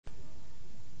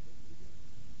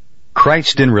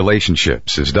Christ in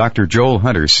Relationships is Dr. Joel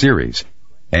Hunter's series,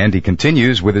 and he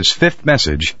continues with his fifth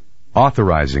message,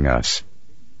 Authorizing Us.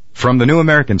 From the New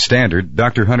American Standard,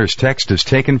 Dr. Hunter's text is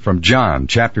taken from John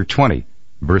chapter 20,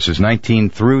 verses 19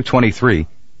 through 23,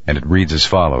 and it reads as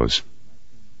follows.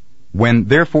 When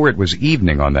therefore it was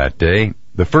evening on that day,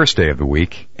 the first day of the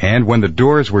week, and when the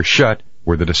doors were shut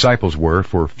where the disciples were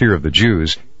for fear of the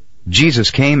Jews, Jesus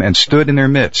came and stood in their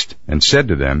midst, and said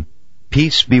to them,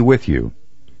 Peace be with you.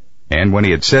 And when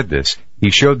he had said this,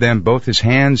 he showed them both his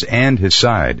hands and his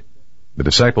side. The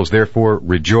disciples therefore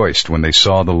rejoiced when they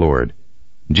saw the Lord.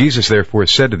 Jesus therefore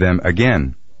said to them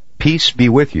again, Peace be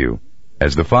with you.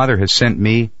 As the Father has sent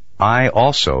me, I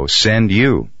also send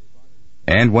you.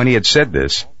 And when he had said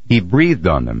this, he breathed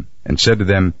on them, and said to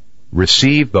them,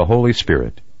 Receive the Holy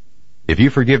Spirit. If you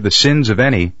forgive the sins of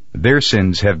any, their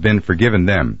sins have been forgiven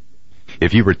them.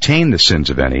 If you retain the sins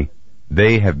of any,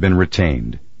 they have been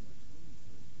retained.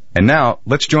 And now,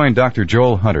 let's join Dr.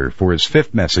 Joel Hunter for his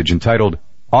fifth message entitled,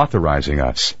 Authorizing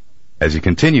Us, as he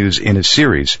continues in his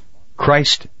series,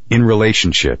 Christ in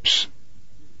Relationships.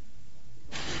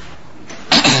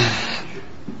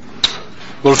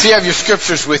 Well, if you have your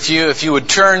scriptures with you, if you would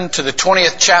turn to the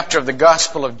 20th chapter of the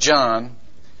Gospel of John,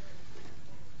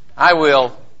 I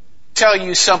will tell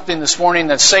you something this morning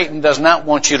that Satan does not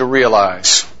want you to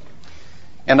realize.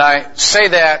 And I say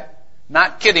that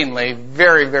not kiddingly,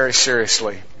 very, very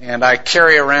seriously. And I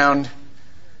carry around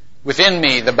within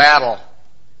me the battle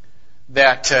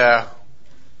that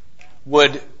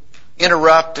would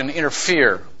interrupt and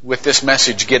interfere with this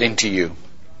message getting to you.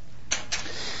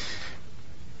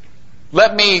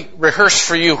 Let me rehearse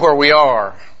for you where we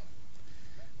are.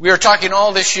 We are talking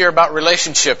all this year about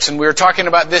relationships, and we are talking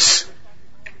about this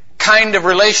kind of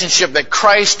relationship that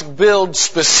Christ builds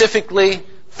specifically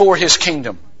for His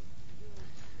kingdom.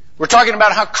 We're talking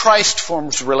about how Christ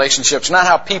forms relationships, not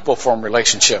how people form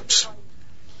relationships.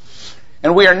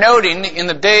 And we are noting in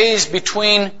the days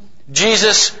between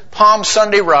Jesus' Palm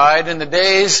Sunday ride and the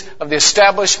days of the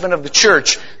establishment of the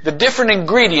church, the different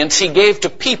ingredients He gave to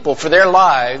people for their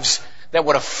lives that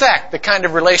would affect the kind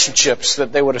of relationships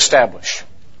that they would establish.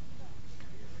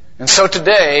 And so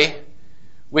today,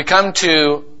 we come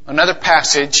to another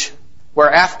passage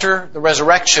where after the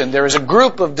resurrection, there is a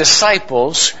group of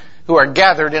disciples who are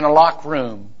gathered in a locked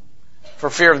room for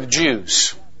fear of the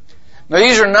Jews. Now,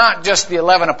 these are not just the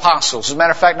 11 apostles. As a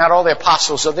matter of fact, not all the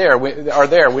apostles are there.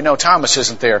 We know Thomas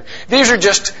isn't there. These are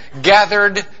just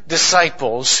gathered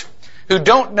disciples who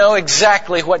don't know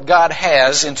exactly what God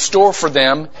has in store for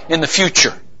them in the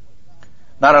future.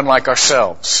 Not unlike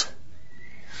ourselves.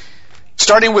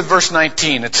 Starting with verse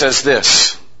 19, it says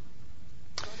this.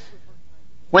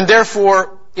 When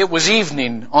therefore it was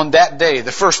evening on that day,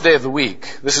 the first day of the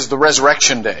week. This is the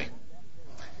resurrection day.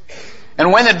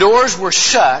 And when the doors were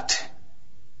shut,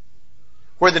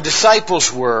 where the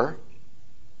disciples were,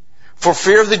 for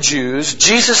fear of the Jews,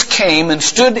 Jesus came and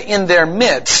stood in their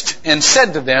midst and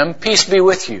said to them, Peace be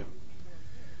with you.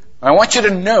 I want you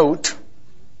to note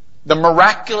the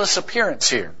miraculous appearance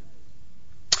here.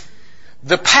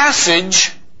 The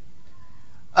passage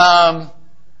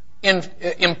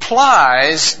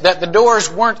implies that the doors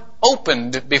weren't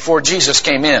opened before Jesus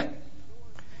came in.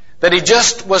 That He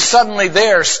just was suddenly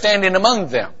there standing among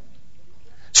them.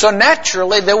 So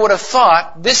naturally they would have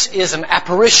thought this is an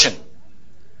apparition.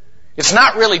 It's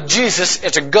not really Jesus,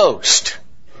 it's a ghost.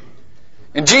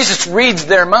 And Jesus reads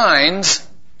their minds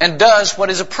and does what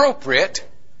is appropriate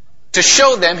to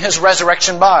show them His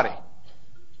resurrection body.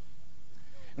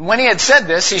 And when He had said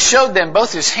this, He showed them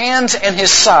both His hands and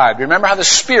His side. Remember how the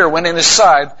spear went in His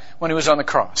side when He was on the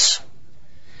cross.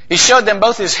 He showed them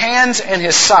both His hands and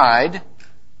His side.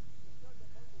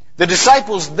 The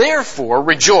disciples therefore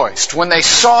rejoiced when they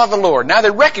saw the Lord. Now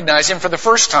they recognize Him for the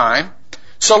first time.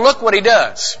 So look what He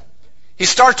does. He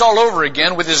starts all over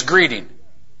again with His greeting.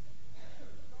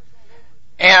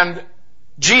 And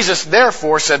Jesus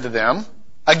therefore said to them,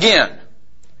 again,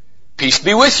 Peace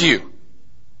be with you.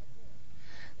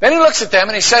 Then He looks at them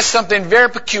and He says something very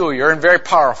peculiar and very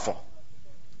powerful.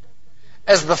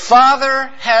 As the Father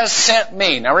has sent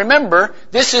me. Now remember,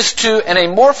 this is to an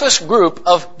amorphous group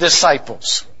of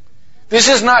disciples. This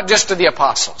is not just to the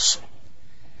apostles.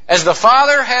 As the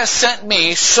Father has sent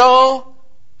me, so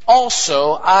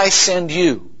also I send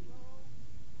you.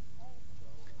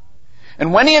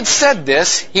 And when He had said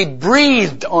this, He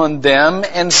breathed on them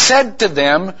and said to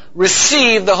them,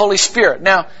 Receive the Holy Spirit.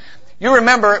 Now, you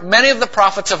remember, many of the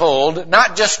prophets of old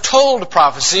not just told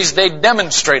prophecies, they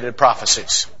demonstrated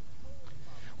prophecies.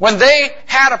 When they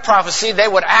had a prophecy, they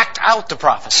would act out the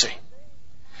prophecy.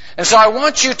 And so I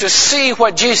want you to see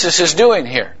what Jesus is doing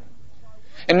here.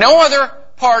 In no other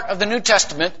part of the New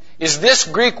Testament is this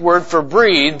Greek word for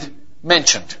breathed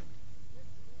mentioned.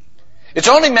 It's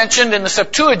only mentioned in the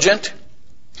Septuagint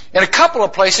in a couple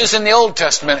of places in the Old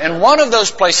Testament, and one of those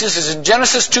places is in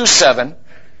Genesis 2:7,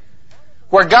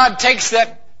 where God takes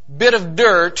that bit of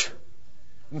dirt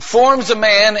and forms a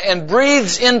man and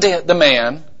breathes into the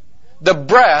man the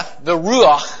breath, the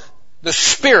ruach, the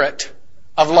spirit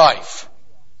of life.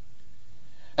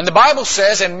 And the Bible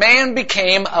says, and man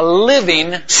became a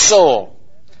living soul.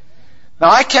 Now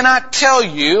I cannot tell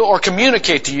you or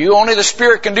communicate to you, only the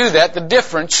Spirit can do that, the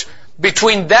difference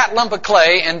between that lump of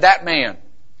clay and that man.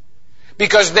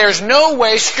 Because there's no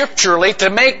way scripturally to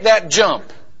make that jump.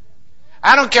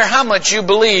 I don't care how much you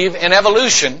believe in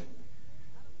evolution,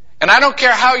 and I don't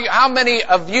care how many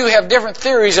of you have different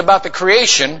theories about the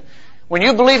creation. When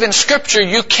you believe in Scripture,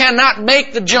 you cannot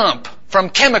make the jump from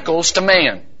chemicals to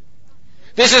man.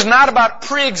 This is not about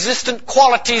pre-existent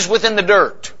qualities within the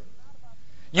dirt.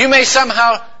 You may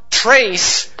somehow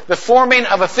trace the forming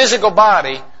of a physical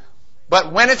body,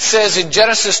 but when it says in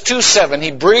Genesis 2:7,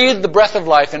 He breathed the breath of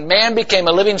life and man became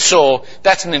a living soul,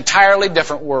 that's an entirely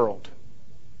different world.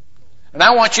 And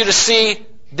I want you to see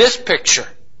this picture,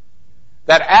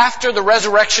 that after the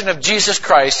resurrection of Jesus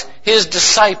Christ, His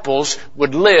disciples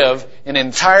would live in an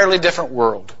entirely different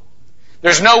world.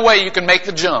 There's no way you can make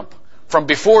the jump from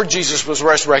before Jesus was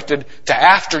resurrected to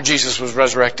after Jesus was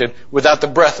resurrected without the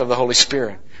breath of the Holy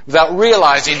Spirit, without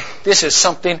realizing this is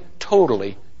something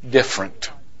totally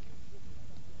different.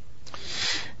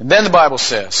 And then the Bible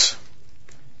says,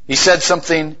 He said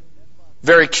something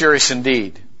very curious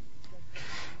indeed.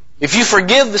 If you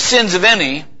forgive the sins of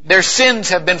any, their sins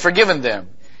have been forgiven them.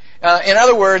 In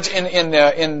other words, in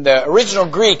the original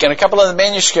Greek and a couple of the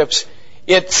manuscripts,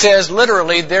 it says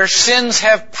literally, their sins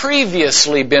have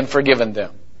previously been forgiven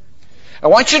them. I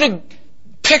want you to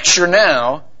picture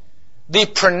now the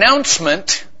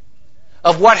pronouncement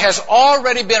of what has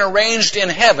already been arranged in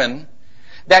heaven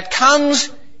that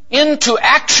comes into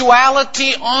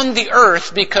actuality on the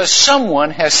earth because someone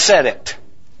has said it.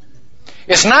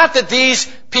 It's not that these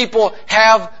people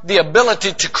have the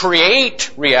ability to create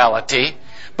reality,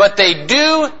 but they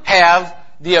do have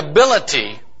the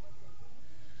ability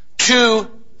to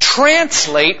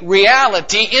translate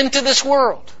reality into this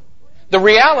world. The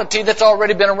reality that's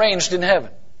already been arranged in heaven.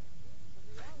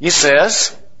 He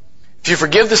says, if you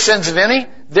forgive the sins of any,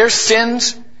 their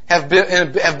sins have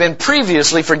been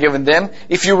previously forgiven them.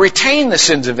 If you retain the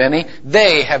sins of any,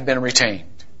 they have been retained.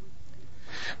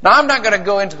 Now, I'm not going to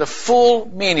go into the full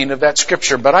meaning of that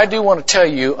scripture, but I do want to tell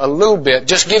you a little bit,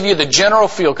 just give you the general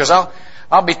feel, because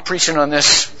I'll be preaching on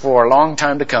this for a long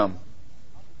time to come.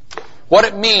 What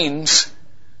it means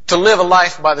to live a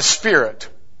life by the Spirit,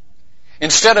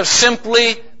 instead of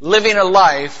simply living a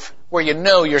life where you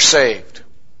know you're saved.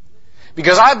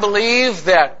 Because I believe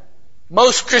that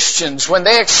most Christians, when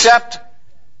they accept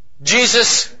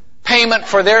Jesus' payment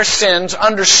for their sins,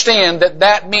 understand that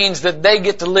that means that they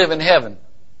get to live in heaven.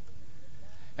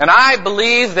 And I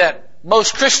believe that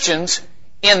most Christians,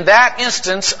 in that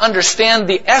instance, understand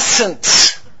the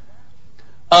essence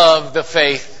of the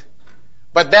faith,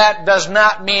 but that does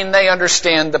not mean they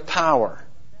understand the power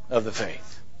of the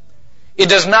faith. It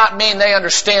does not mean they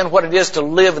understand what it is to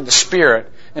live in the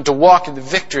Spirit and to walk in the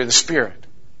victory of the Spirit.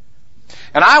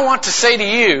 And I want to say to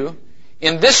you,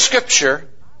 in this scripture,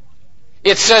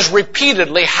 it says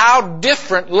repeatedly how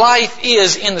different life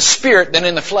is in the Spirit than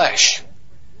in the flesh.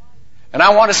 And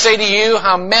I want to say to you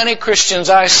how many Christians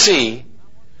I see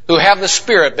who have the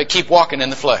Spirit but keep walking in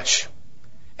the flesh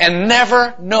and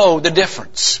never know the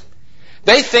difference.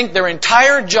 They think their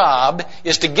entire job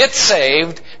is to get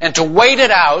saved and to wait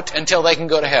it out until they can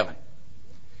go to heaven.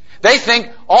 They think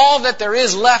all that there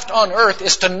is left on earth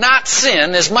is to not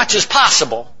sin as much as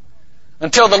possible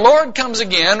until the Lord comes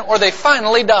again or they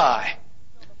finally die.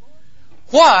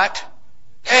 What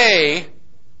a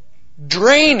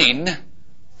draining,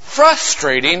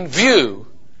 frustrating view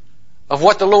of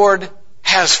what the Lord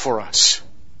has for us.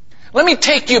 Let me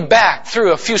take you back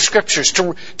through a few scriptures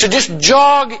to just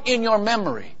jog in your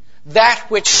memory that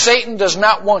which Satan does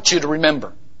not want you to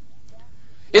remember.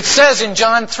 It says in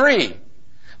John 3,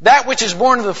 that which is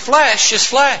born of the flesh is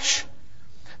flesh.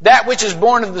 That which is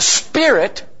born of the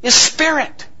Spirit is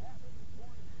spirit.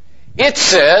 It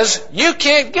says you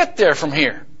can't get there from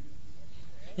here.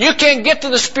 You can't get to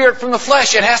the Spirit from the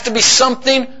flesh. It has to be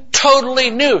something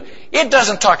totally new. It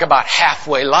doesn't talk about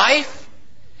halfway life.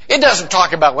 It doesn't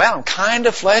talk about, well, I'm kind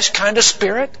of flesh, kind of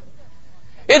spirit.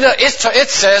 It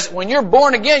says when you're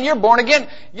born again, you're born again.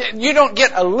 You don't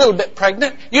get a little bit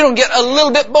pregnant. You don't get a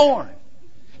little bit born.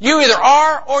 You either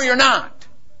are or you're not.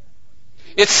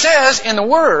 It says in the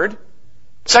Word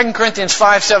 2 Corinthians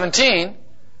 5:17,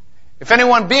 if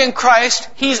anyone be in Christ,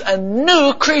 he's a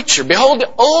new creature. Behold,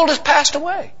 the old has passed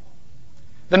away.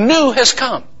 The new has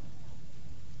come.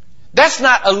 That's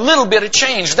not a little bit of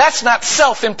change. That's not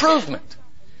self-improvement.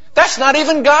 That's not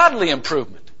even godly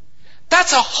improvement.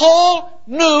 That's a whole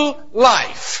new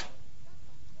life.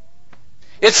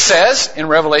 It says in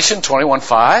Revelation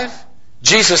 21:5,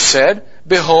 Jesus said,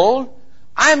 behold,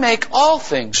 I make all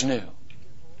things new.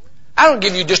 I don't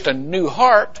give you just a new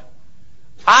heart.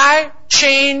 I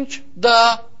change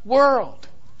the world.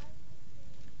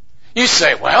 You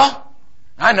say, well,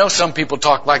 I know some people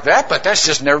talk like that, but that's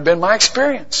just never been my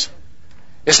experience.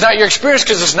 It's not your experience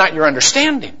because it's not your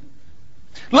understanding.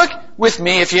 Look with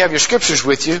me, if you have your scriptures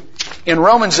with you, in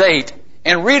Romans 8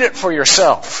 and read it for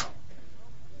yourself.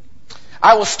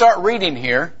 I will start reading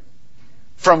here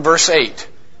from verse 8.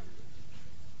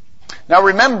 Now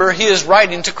remember, he is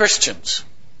writing to Christians,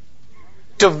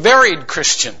 to varied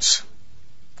Christians.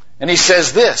 And he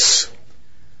says this,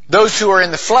 those who are in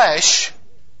the flesh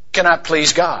cannot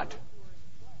please God.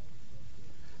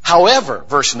 However,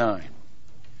 verse 9,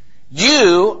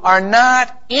 you are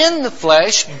not in the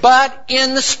flesh, but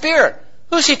in the Spirit.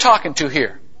 Who's he talking to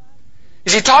here?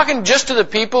 Is he talking just to the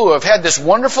people who have had this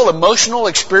wonderful emotional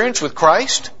experience with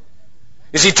Christ?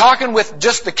 Is he talking with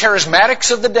just the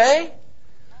charismatics of the day?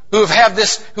 Who have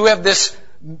this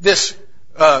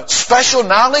special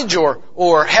knowledge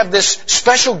or have this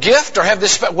special gift or have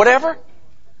this whatever?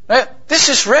 This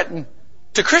is written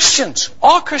to Christians,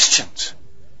 all Christians.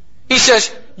 He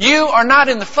says, you are not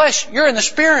in the flesh, you're in the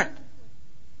Spirit.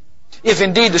 If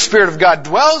indeed the Spirit of God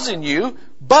dwells in you,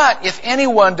 but if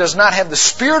anyone does not have the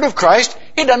Spirit of Christ,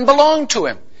 he doesn't belong to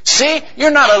him. See, you're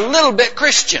not a little bit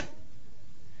Christian.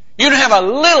 You don't have a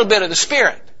little bit of the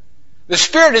Spirit. The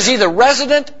Spirit is either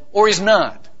resident or he's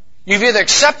not. You've either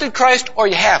accepted Christ or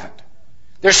you haven't.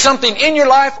 There's something in your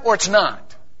life or it's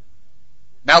not.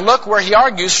 Now look where he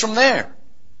argues from there.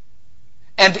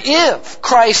 And if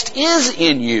Christ is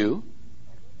in you,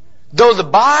 though the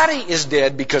body is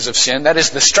dead because of sin, that is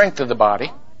the strength of the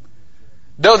body,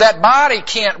 though that body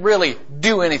can't really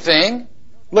do anything,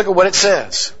 look at what it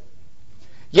says.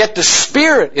 Yet the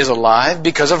Spirit is alive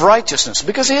because of righteousness,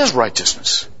 because he is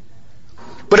righteousness.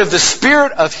 But if the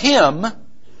Spirit of him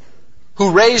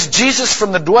who raised Jesus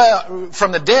from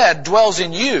the dead dwells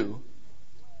in you,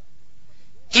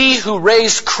 he who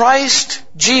raised Christ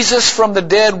Jesus from the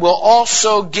dead will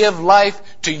also give life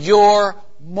to your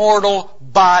mortal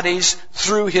bodies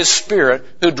through his Spirit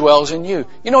who dwells in you.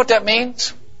 You know what that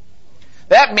means?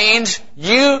 That means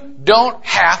you don't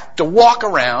have to walk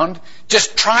around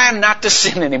just trying not to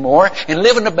sin anymore and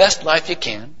living the best life you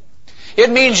can. It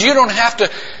means you don't have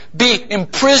to be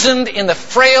imprisoned in the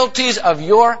frailties of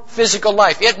your physical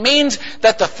life. It means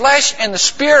that the flesh and the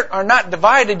Spirit are not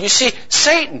divided. You see,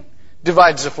 Satan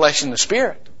divides the flesh and the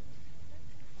Spirit.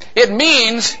 It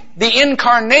means the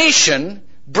incarnation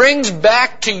brings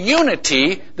back to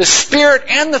unity the Spirit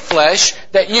and the flesh,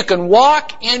 that you can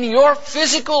walk in your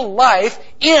physical life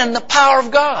in the power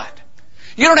of God.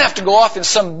 You don't have to go off in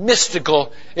some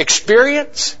mystical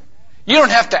experience. You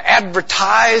don't have to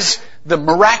advertise the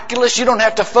miraculous. You don't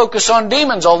have to focus on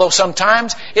demons, although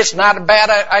sometimes it's not a bad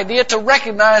idea to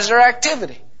recognize their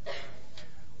activity.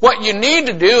 What you need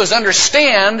to do is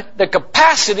understand the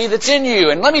capacity that's in you.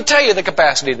 And let me tell you the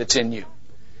capacity that's in you.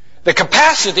 The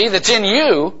capacity that's in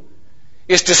you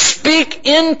is to speak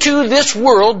into this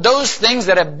world those things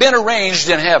that have been arranged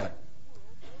in heaven.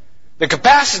 The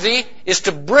capacity is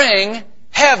to bring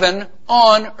heaven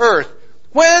on earth.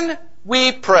 When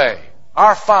we pray,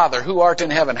 Our Father who art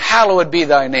in heaven, hallowed be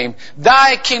thy name.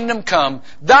 Thy kingdom come.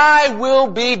 Thy will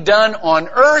be done on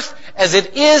earth as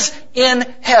it is in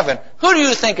heaven. Who do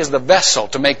you think is the vessel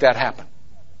to make that happen?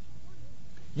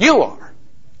 You are.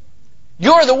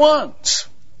 You're the ones.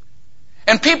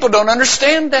 And people don't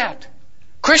understand that.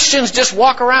 Christians just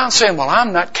walk around saying, well,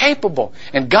 I'm not capable.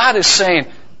 And God is saying,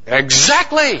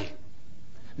 exactly.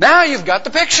 Now you've got the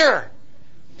picture.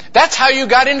 That's how you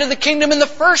got into the kingdom in the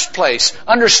first place,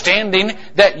 understanding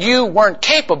that you weren't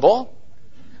capable.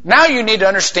 Now you need to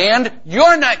understand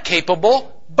you're not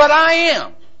capable, but I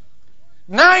am.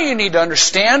 Now you need to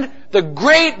understand the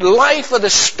great life of the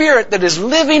Spirit that is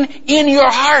living in your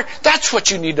heart. That's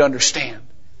what you need to understand.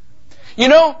 You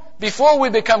know, before we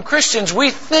become Christians,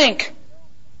 we think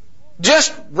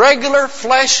just regular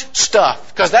flesh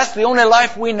stuff, because that's the only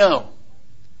life we know.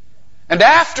 And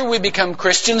after we become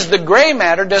Christians, the gray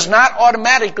matter does not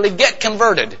automatically get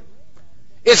converted.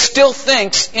 It still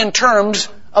thinks in terms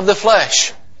of the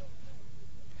flesh.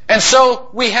 And so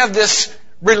we have this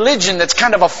religion that's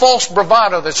kind of a false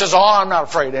bravado that says, oh, I'm not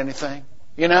afraid of anything.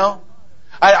 You know?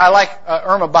 I like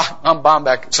Irma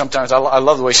Bombeck sometimes. I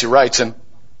love the way she writes.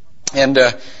 And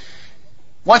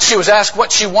once she was asked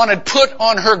what she wanted put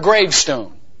on her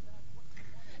gravestone.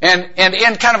 And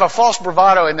in kind of a false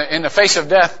bravado in the face of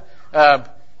death,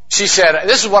 she said,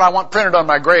 "This is what I want printed on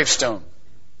my gravestone.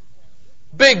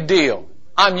 Big deal.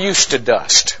 I'm used to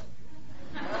dust."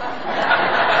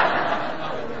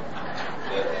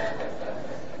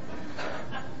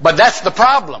 But that's the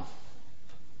problem.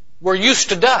 We're used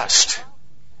to dust.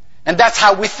 And that's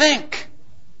how we think.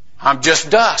 I'm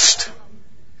just dust.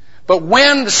 But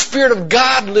when the Spirit of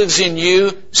God lives in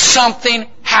you, something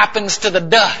happens to the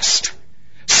dust.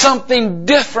 Something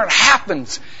different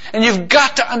happens. And you've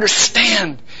got to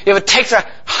understand. If it takes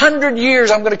 100 years,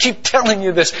 I'm going to keep telling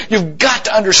you this. You've got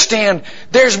to understand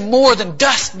there's more than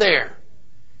dust there.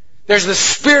 There's the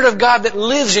Spirit of God that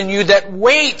lives in you that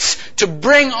waits to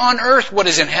bring on earth what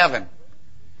is in heaven.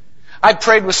 I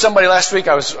prayed with somebody last week.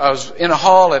 I was in a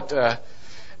hall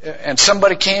and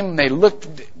somebody came and they looked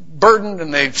burdened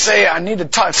and they say, "I need to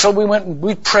talk." So we went and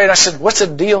we prayed. I said, "What's the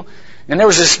deal?" And there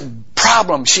was this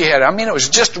problem she had. I mean, it was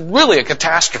just really a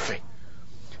catastrophe.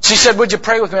 She said, "Would you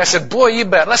pray with me?" I said, "Boy, you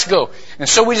bet. Let's go." And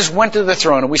so we just went to the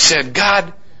throne and we said,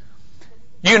 "God,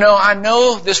 you know, I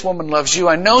know this woman loves you.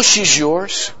 I know she's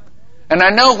yours. And I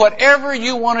know whatever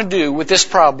you want to do with this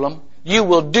problem, you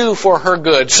will do for her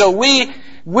good. So we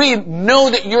know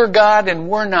that you're God and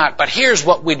we're not. But here's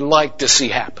what we'd like to see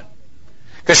happen."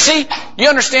 Because see, you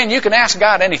understand, you can ask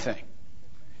God anything.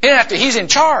 He doesn't have to, He's in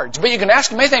charge, but you can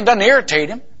ask Him anything. It doesn't irritate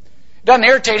Him. It doesn't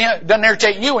irritate Him. It doesn't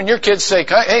irritate you when your kids say,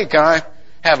 "Hey, can I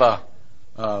have a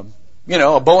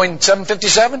Boeing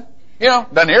 757?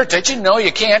 Doesn't irritate you. No,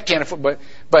 you can't afford,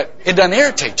 but it doesn't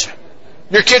irritate you.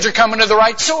 Your kids are coming to the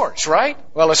right source, right?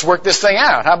 Well, let's work this thing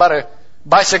out. How about a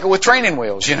bicycle with training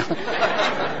wheels,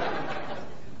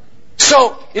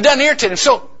 So it doesn't irritate him.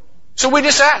 So we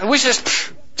just ask.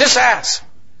 Just ask.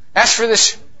 Ask for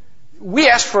this. We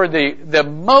ask for the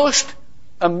most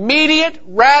immediate,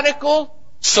 radical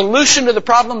solution to the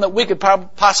problem that we could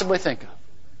possibly think of.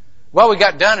 Well, we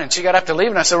got done and she got up to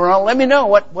leave and I said, "Well, let me know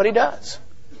what he does."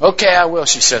 "Okay, I will,"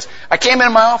 she says. I came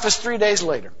into my office 3 days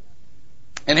later.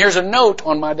 And here's a note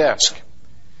on my desk,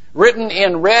 written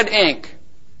in red ink.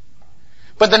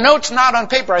 But the note's not on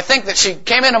paper. I think that she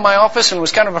came into my office and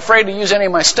was kind of afraid to use any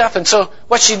of my stuff. And so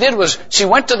what she did was she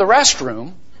went to the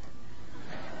restroom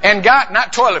and got,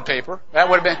 not toilet paper, that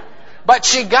would have been, but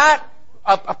she got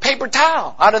a paper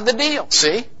towel out of the deal,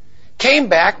 see? Came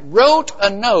back, wrote a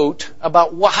note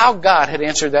about how God had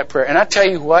answered that prayer. And I tell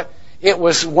you what, it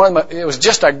was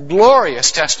just a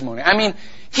glorious testimony. I mean,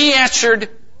 He answered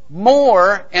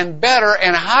more and better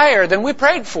and higher than we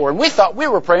prayed for. And we thought we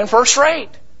were praying first rate.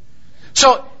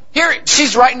 So here,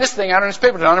 she's writing this thing out on this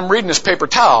paper towel, and I'm reading this paper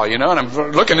towel, and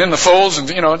I'm looking in the folds, and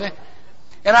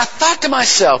and I thought to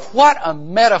myself, what a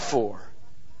metaphor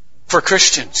for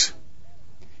Christians.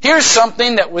 Here's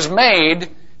something that was made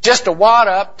just to wad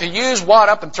up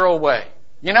and throw away.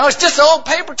 It's just an old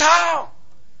paper towel.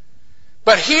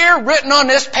 But here, written on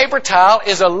this paper towel,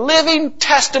 is a living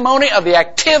testimony of the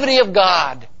activity of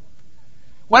God.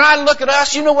 When I look at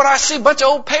us, you know what I see? A bunch of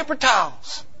old paper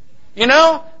towels. We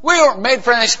weren't made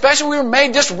for anything special. We were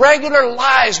made just regular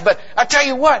lives. But I tell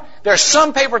you what, there are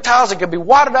some paper towels that can be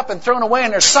wadded up and thrown away,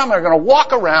 and there's some that are going to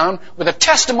walk around with a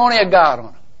testimony of God on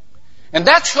them. And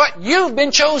that's what you've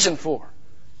been chosen for.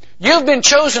 You've been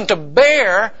chosen to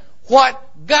bear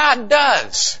what God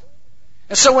does.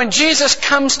 And so when Jesus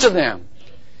comes to them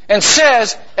and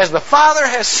says, "As the Father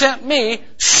has sent me,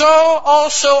 so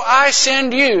also I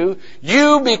send you,"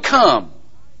 you become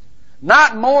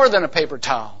not more than a paper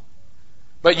towel,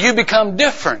 but you become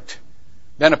different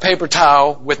than a paper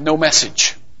towel with no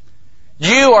message.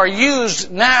 You are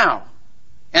used now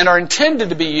and are intended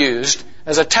to be used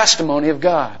as a testimony of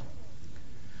God.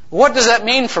 What does that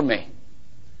mean for me?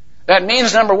 That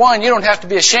means, number one, you don't have to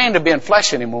be ashamed of being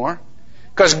flesh anymore,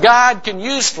 because God can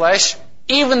use flesh,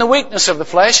 even the weakness of the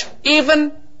flesh,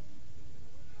 even,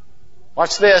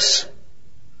 watch this,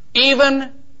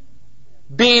 even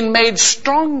being made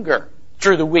stronger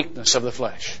through the weakness of the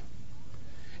flesh.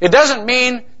 It doesn't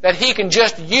mean that He can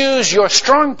just use your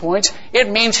strong points. It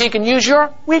means He can use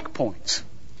your weak points.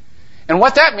 And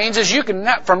what that means is you can,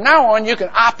 from now on, you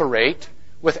can operate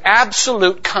with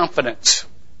absolute confidence.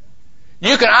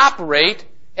 You can operate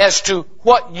as to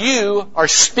what you are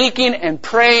speaking and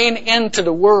praying into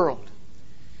the world.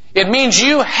 It means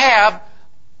you have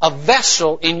a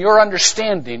vessel in your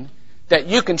understanding that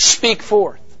you can speak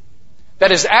forth.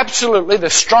 That is absolutely the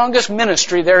strongest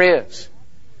ministry there is.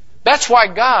 That's why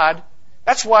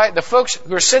the folks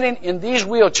who are sitting in these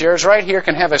wheelchairs right here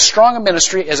can have as strong a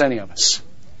ministry as any of us.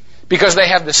 because they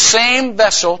have the same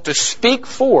vessel to speak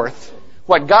forth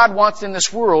what God wants in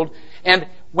this world. And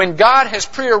when God has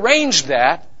prearranged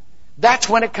that, that's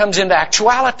when it comes into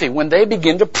actuality, when they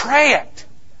begin to pray it.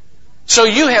 So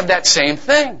you have that same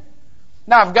thing.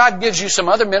 Now, if God gives you some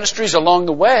other ministries along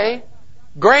the way,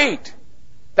 great.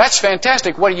 That's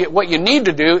fantastic. What you need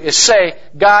to do is say,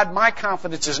 God, my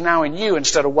confidence is now in you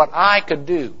instead of what I could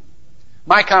do.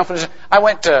 My confidence. I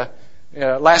went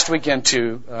last weekend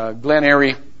to Glen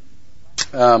Eyrie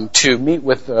to meet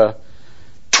with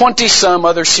 20-some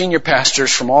other senior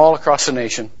pastors from all across the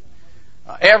nation.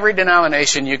 Every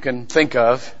denomination you can think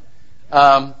of.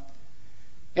 I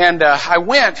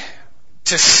went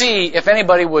to see if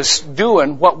anybody was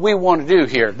doing what we want to do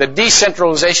here. The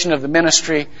decentralization of the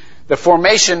ministry, the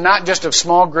formation not just of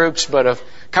small groups, but of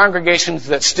congregations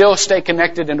that still stay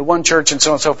connected into one church and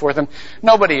so on and so forth. And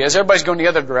nobody is. Everybody's going the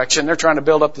other direction. They're trying to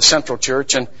build up the central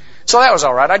church. And so that was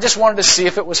all right. I just wanted to see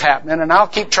if it was happening, and I'll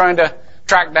keep trying to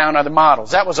track down other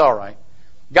models. That was all right.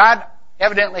 God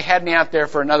evidently had me out there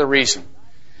for another reason.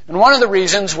 And one of the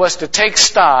reasons was to take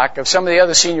stock of some of the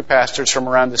other senior pastors from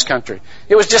around this country.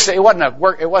 It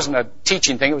wasn't a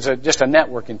teaching thing. It was just a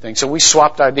networking thing. So we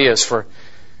swapped ideas for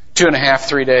 2.5,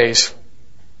 3 days.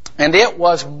 And it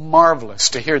was marvelous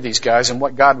to hear these guys and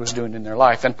what God was doing in their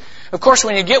life. And of course,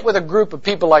 when you get with a group of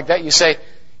people like that, you say,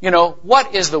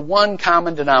 what is the one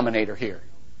common denominator here?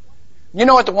 You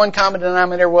know what the one common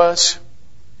denominator was?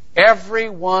 Every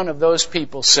one of those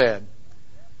people said,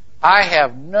 I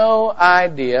have no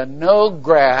idea, no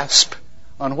grasp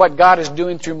on what God is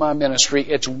doing through my ministry.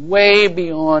 It's way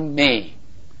beyond me.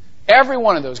 Every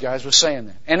one of those guys was saying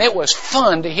that. And it was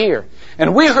fun to hear.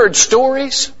 And we heard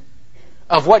stories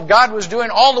of what God was doing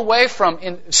all the way from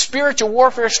spiritual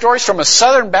warfare stories from a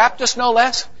Southern Baptist, no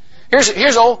less.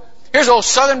 Here's old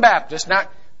Southern Baptist. Now,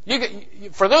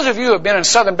 for those of you who have been in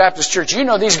Southern Baptist church, you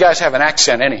know these guys have an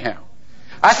accent anyhow.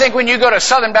 I think when you go to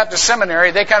Southern Baptist Seminary,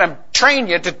 they kind of train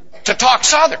you to talk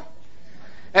Southern.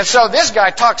 And so this guy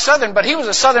talked Southern, but he was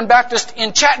a Southern Baptist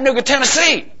in Chattanooga,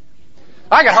 Tennessee.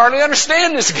 I could hardly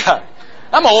understand this guy.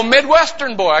 I'm an old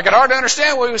Midwestern boy. I could hardly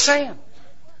understand what he was saying.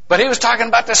 But he was talking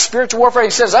about the spiritual warfare. He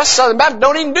says, us Southern Baptists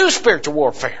don't even do spiritual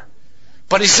warfare.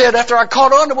 But he said, after I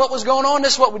caught on to what was going on,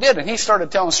 this is what we did. And he started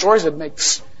telling stories that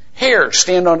makes hair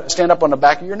stand up on the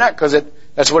back of your neck, because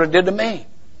that's what it did to me.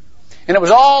 And it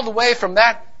was all the way from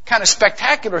that kind of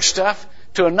spectacular stuff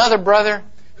to another brother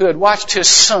who had watched his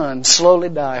son slowly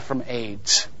die from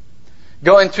AIDS.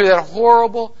 Going through that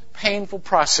horrible, painful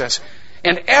process.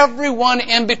 And everyone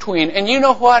in between. And you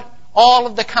know what all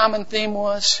of the common theme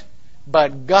was?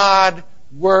 But God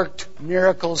worked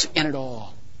miracles in it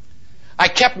all. I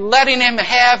kept letting Him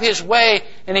have His way,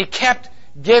 and He kept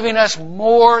giving us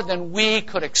more than we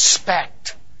could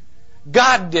expect.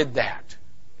 God did that.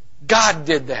 God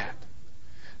did that.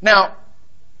 Now,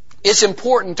 it's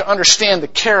important to understand the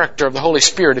character of the Holy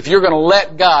Spirit if you're going to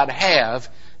let God have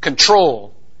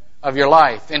control of your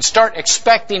life and start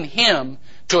expecting Him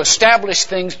to establish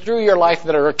things through your life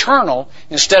that are eternal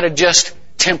instead of just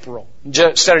temporal,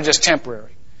 instead of just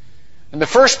temporary. And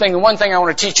the one thing I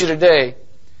want to teach you today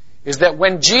is that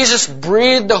when Jesus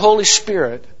breathed the Holy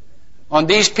Spirit on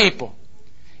these people,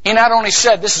 He not only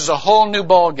said this is a whole new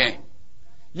ball game.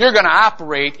 You're going to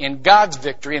operate in God's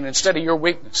victory and instead of your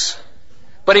weakness.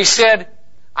 But He said,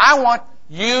 I want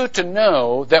you to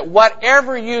know that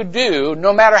whatever you do,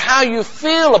 no matter how you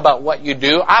feel about what you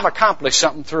do, I've accomplished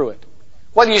something through it.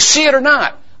 Whether you see it or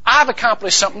not, I've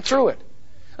accomplished something through it.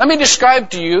 Let me describe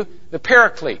to you the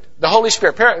Paraclete, the Holy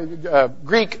Spirit.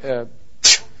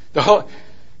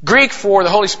 Greek for the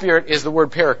Holy Spirit is the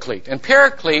word Paraclete. And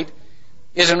Paraclete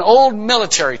is an old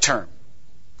military term.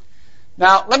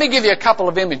 Now, let me give you a couple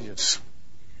of images.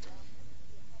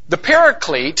 The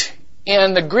Paraclete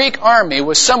in the Greek army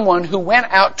was someone who went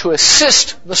out to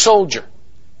assist the soldier.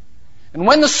 And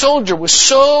when the soldier was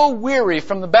so weary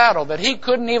from the battle that he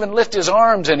couldn't even lift his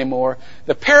arms anymore,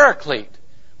 the Paraclete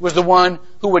was the one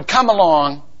who would come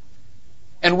along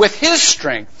and with his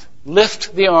strength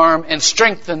lift the arm and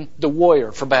strengthen the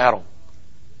warrior for battle.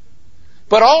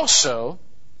 But also,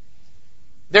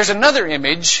 there's another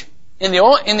image. In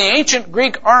the ancient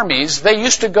Greek armies, they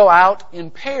used to go out in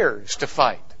pairs to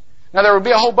fight. Now, there would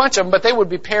be a whole bunch of them, but they would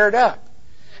be paired up.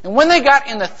 And when they got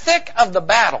in the thick of the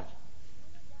battle,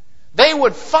 they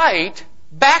would fight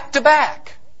back to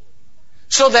back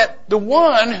so that the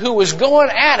one who was going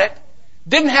at it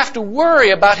didn't have to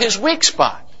worry about his weak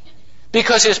spot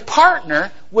because his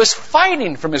partner was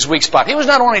fighting from his weak spot. He was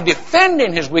not only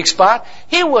defending his weak spot,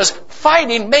 he was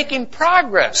fighting, making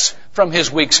progress from his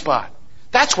weak spot.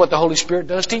 That's what the Holy Spirit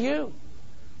does to you.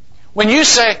 When you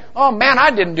say, oh man,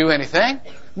 I didn't do anything.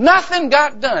 Nothing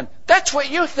got done. That's what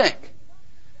you think.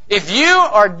 If you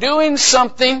are doing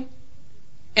something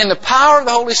in the power of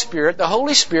the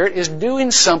Holy Spirit is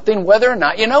doing something whether or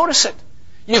not you notice it.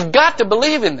 You've got to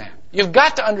believe in that. You've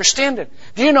got to understand it.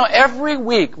 Do you know every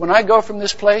week when I go from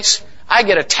this place, I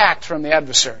get attacked from the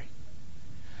adversary.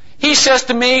 He says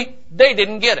to me, they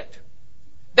didn't get it.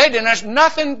 They didn't.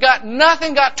 Nothing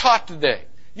got taught today.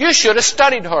 You should have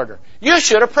studied harder. You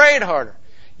should have prayed harder.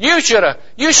 You should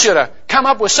have come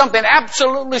up with something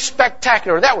absolutely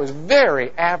spectacular. That was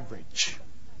very average.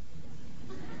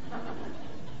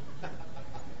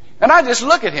 And I just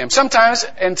look at him sometimes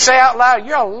and say out loud,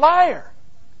 you're a liar.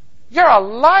 You're a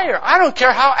liar. I don't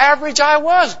care how average I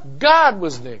was. God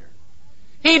was there.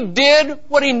 He did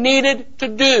what He needed to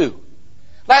do.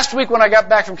 Last week when I got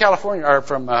back from California, or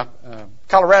from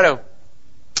Colorado,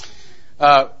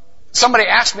 somebody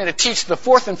asked me to teach the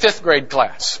 4th and 5th grade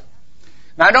class.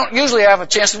 Now, I don't usually have a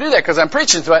chance to do that because I'm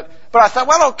preaching to it, but I thought,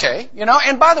 well, okay,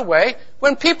 and by the way,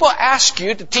 when people ask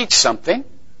you to teach something,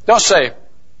 don't say,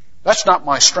 that's not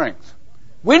my strength.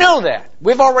 We know that.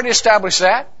 We've already established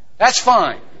that. That's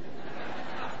fine.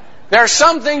 There are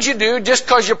some things you do just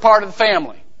because you're part of the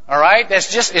family. All right?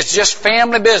 It's just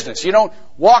family business. You don't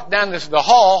walk down the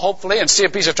hall, hopefully, and see a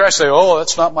piece of trash and say, oh,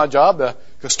 that's not my job. The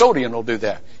custodian will do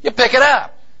that. You pick it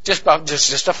up. Just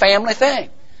a family thing.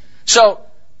 So,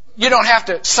 you don't have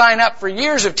to sign up for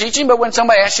years of teaching, but when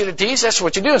somebody asks you to teach, that's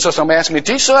what you do. And so somebody asked me to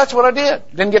teach, so that's what I did.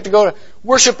 Didn't get to go to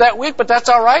worship that week, but that's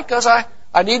all right because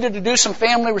I needed to do some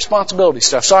family responsibility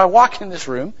stuff. So I walk in this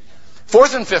room,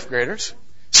 4th and 5th graders,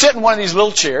 sit in one of these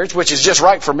little chairs, which is just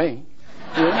right for me.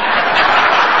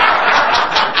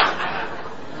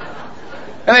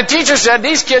 And the teacher said,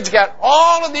 these kids got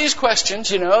all of these questions,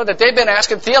 that they've been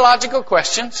asking, theological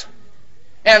questions.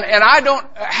 And I don't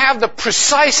have the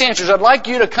precise answers. I'd like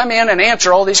you to come in and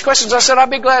answer all these questions. I said, I'd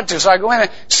be glad to. So I go in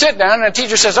and sit down, and the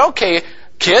teacher says, okay,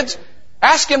 kids,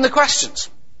 ask him the questions.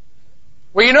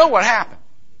 Well, you know what happened.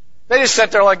 They just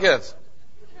sat there like this.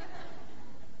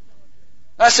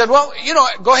 I said, well,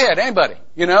 go ahead, anybody,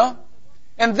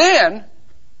 And then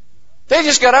they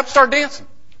just got up and started dancing.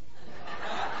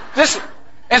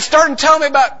 And started telling me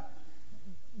about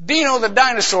Dino the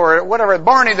dinosaur, or whatever,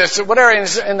 Barney, whatever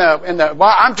in the.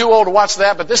 Well, I'm too old to watch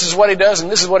that, but this is what he does and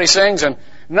this is what he sings. And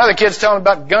another kid's telling me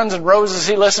about Guns N' Roses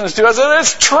he listens to. I said,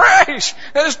 it's trash.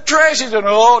 It's trash. He said,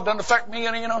 oh, it doesn't affect me,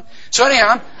 So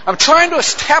anyhow, I'm trying to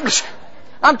establish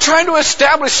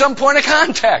some point of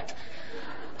contact.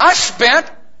 I spent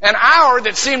an hour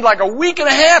that seemed like a week and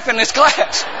a half in this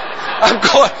class.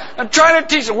 I'm trying to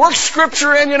teach and work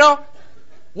scripture in,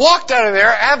 Walked out of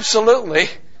there absolutely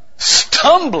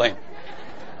stumbling.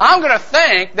 I'm going to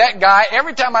thank that guy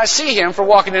every time I see him for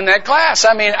walking in that class.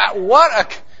 I mean,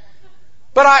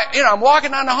 but I'm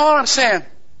walking down the hall and I'm saying,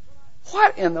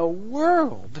 what in the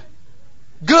world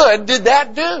good did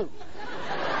that do?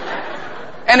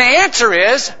 And the answer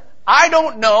is, I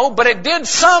don't know, but it did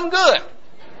some good.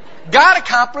 God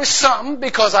accomplished something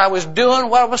because I was doing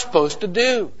what I was supposed to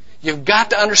do. You've got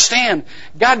to understand,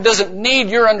 God doesn't need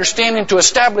your understanding to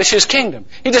establish His kingdom.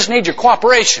 He just needs your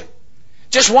cooperation.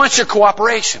 Just wants your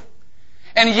cooperation.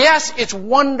 And yes, it's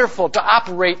wonderful to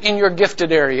operate in your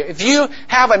gifted area. If you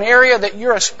have an area that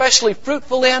you're especially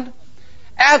fruitful in,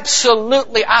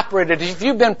 absolutely operate it. If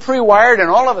you've been pre-wired, and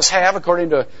all of us have,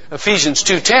 according to Ephesians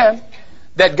 2:10,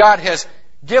 that God has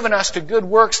given us to good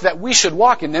works that we should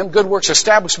walk in them, good works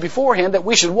established beforehand that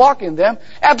we should walk in them.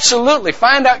 Absolutely.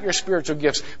 Find out your spiritual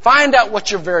gifts. Find out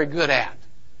what you're very good at.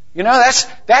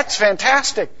 That's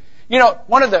fantastic.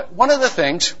 One of the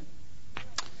things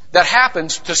that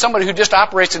happens to somebody who just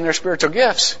operates in their spiritual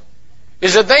gifts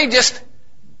is that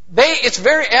it's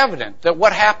very evident that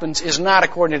what happens is not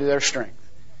according to their strength.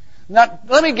 Now,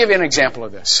 let me give you an example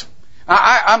of this.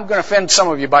 I'm going to offend some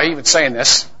of you by even saying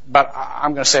this, but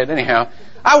I'm going to say it anyhow.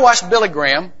 I watched Billy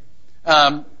Graham.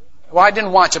 I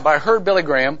didn't watch it, but I heard Billy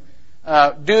Graham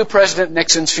do President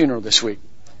Nixon's funeral this week.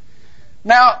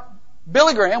 Now,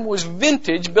 Billy Graham was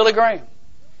vintage Billy Graham.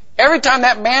 Every time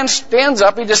that man stands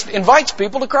up, he just invites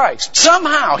people to Christ.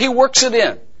 Somehow, he works it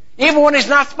in. Even when he's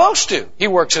not supposed to, he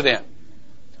works it in.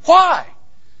 Why?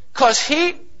 Because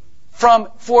he,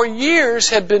 for years,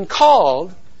 had been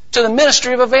called to the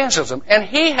ministry of evangelism, and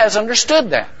he has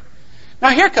understood that. Now,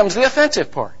 here comes the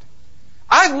offensive part.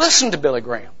 I've listened to Billy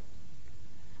Graham.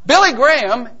 Billy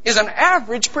Graham is an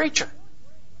average preacher.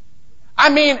 I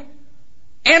mean,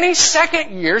 any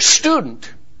second-year student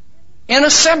in a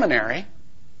seminary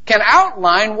can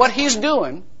outline what he's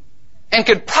doing and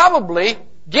could probably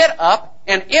get up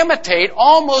and imitate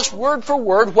almost word for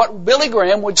word what Billy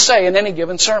Graham would say in any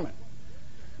given sermon.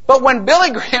 But when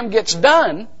Billy Graham gets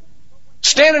done,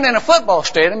 Standing in a football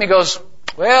stadium, he goes,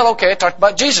 well, okay, I talked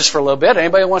about Jesus for a little bit.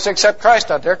 Anybody who wants to accept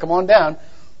Christ out there, come on down.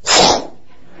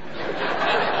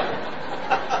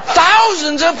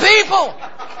 Thousands of people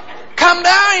come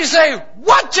down and you say,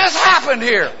 what just happened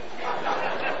here?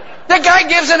 The guy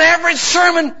gives an average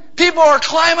sermon. People are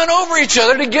climbing over each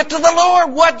other to get to the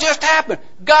Lord. What just happened?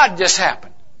 God just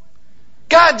happened.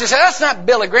 God just happened. That's not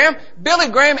Billy Graham. Billy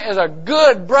Graham is a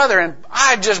good brother, and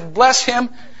I just bless him.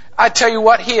 I tell you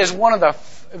what, he is one of the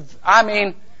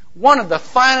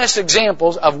finest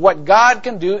examples of what God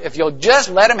can do if you'll just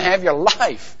let him have your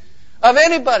life. Of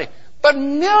anybody. But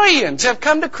millions have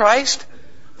come to Christ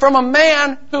from a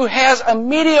man who has a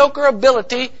mediocre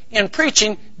ability in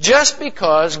preaching just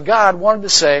because God wanted to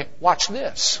say, watch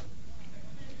this.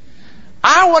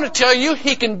 I want to tell you,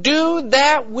 he can do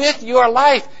that with your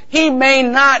life. He may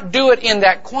not do it in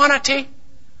that quantity.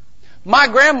 My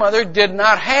grandmother did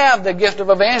not have the gift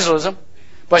of evangelism,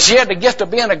 but she had the gift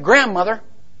of being a grandmother.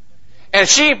 And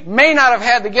she may not have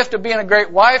had the gift of being a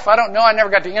great wife. I don't know. I never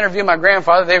got to interview my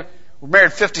grandfather. They were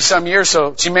married 50-some years,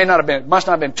 so she must not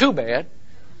have been too bad.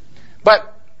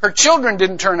 But her children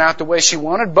didn't turn out the way she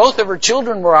wanted. Both of her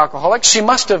children were alcoholics. She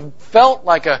must have felt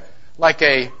like a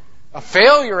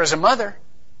failure as a mother.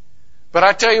 But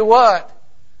I tell you what,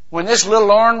 when this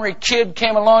little ornery kid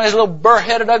came along, this little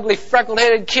burr-headed, ugly,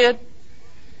 freckled-headed kid,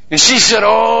 and she said,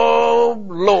 oh,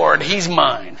 Lord, he's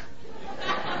mine.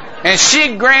 And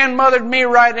she grandmothered me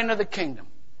right into the kingdom.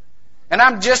 And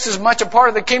I'm just as much a part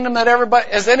of the kingdom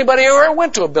as anybody who ever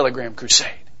went to a Billy Graham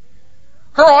crusade.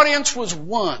 Her audience was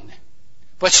one,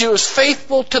 but she was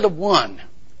faithful to the one.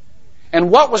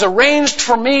 And what was arranged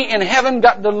for me in heaven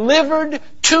got delivered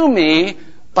to me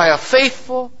by a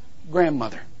faithful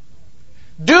grandmother.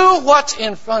 Do what's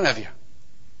in front of you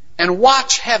and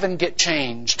watch heaven get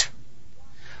changed.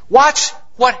 Watch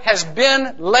what has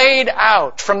been laid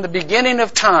out from the beginning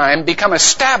of time become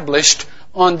established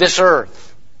on this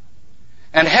earth.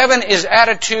 And heaven is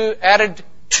added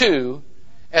to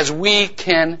as we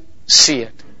can see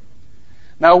it.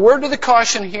 Now, a word to the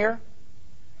caution here.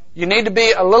 You need to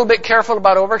be a little bit careful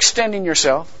about overextending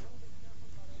yourself.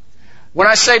 When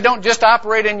I say don't just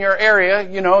operate in your area,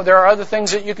 there are other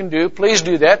things that you can do. Please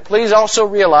do that. Please also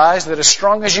realize that as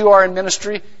strong as you are in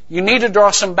ministry, you need to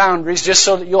draw some boundaries just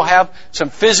so that you'll have some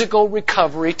physical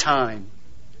recovery time.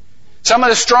 Some of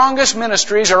the strongest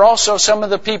ministries are also some of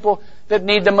the people that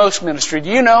need the most ministry. Do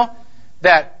you know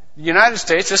that the United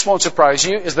States, this won't surprise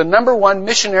you, is the #1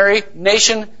 missionary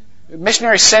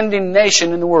sending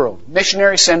nation in the world?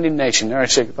 Missionary sending nation. I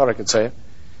thought I could say it.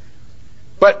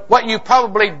 But what you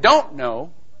probably don't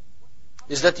know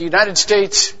is that the United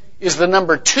States is the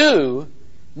 #2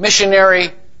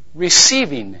 missionary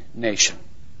receiving nation.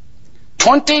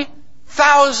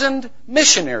 20,000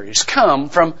 missionaries come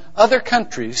from other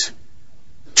countries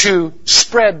to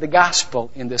spread the gospel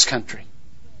in this country.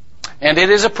 And it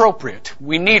is appropriate.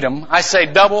 We need them. I say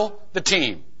double the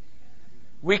team.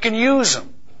 We can use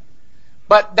them.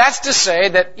 But that's to say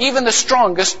that even the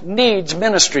strongest needs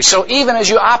ministry. So even as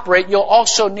you operate, you'll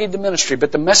also need the ministry.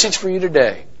 But the message for you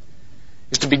today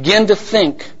is to begin to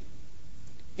think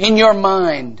in your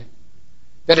mind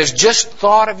that has just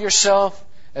thought of yourself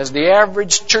as the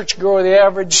average churchgoer, the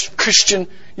average Christian,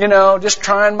 just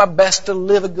trying my best to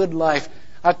live a good life.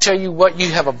 I tell you what, you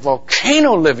have a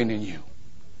volcano living in you.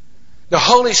 The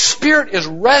Holy Spirit is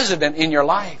resident in your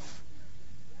life.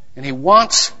 And He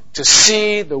wants to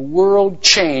see the world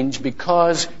change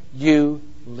because you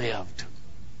lived.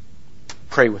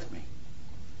 Pray with me.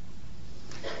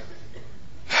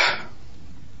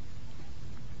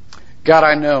 God,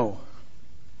 I know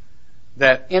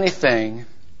that anything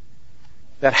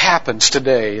that happens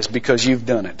today is because you've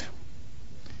done it.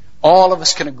 All of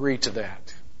us can agree to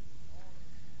that.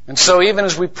 And so even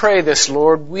as we pray this,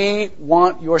 Lord, we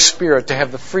want your Spirit to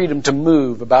have the freedom to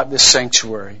move about this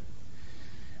sanctuary.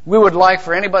 We would like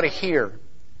for anybody here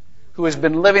who has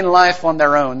been living life on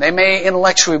their own. They may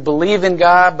intellectually believe in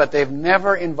God, but they've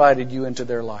never invited you into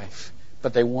their life.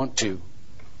 But they want to.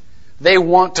 They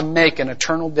want to make an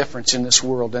eternal difference in this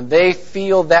world, and they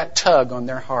feel that tug on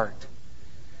their heart.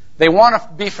 They want to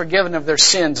be forgiven of their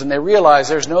sins, and they realize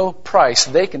there's no price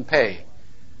they can pay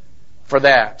for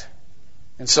that.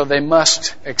 And so they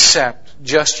must accept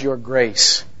just your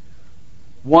grace,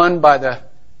 won by the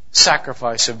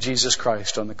sacrifice of Jesus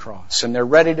Christ on the cross. And they're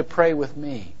ready to pray with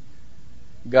me.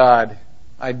 God,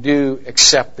 I do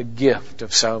accept the gift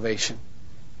of salvation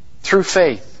through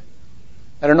faith.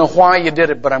 I don't know why you did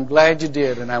it, but I'm glad you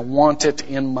did, and I want it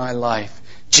in my life.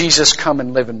 Jesus, come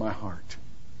and live in my heart.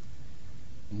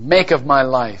 Make of my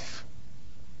life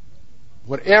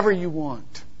whatever you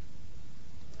want.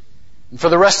 And for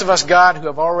the rest of us, God, who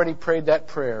have already prayed that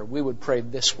prayer, we would pray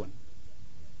this one.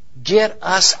 Get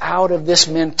us out of this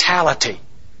mentality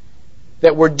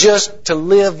that we're just to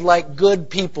live like good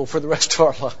people for the rest of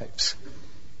our lives.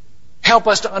 Help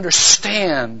us to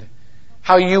understand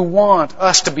how you want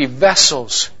us to be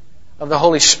vessels of the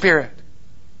Holy Spirit.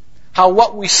 How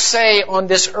what we say on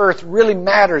this earth really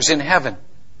matters in heaven.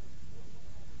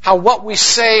 How what we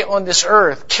say on this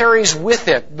earth carries with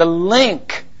it the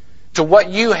link to what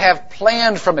you have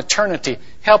planned from eternity.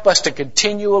 Help us to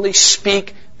continually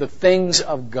speak the things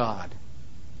of God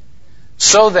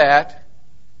so that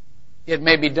it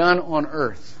may be done on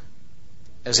earth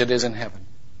as it is in heaven.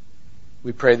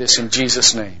 We pray this in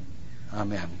Jesus' name.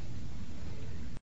 Amen.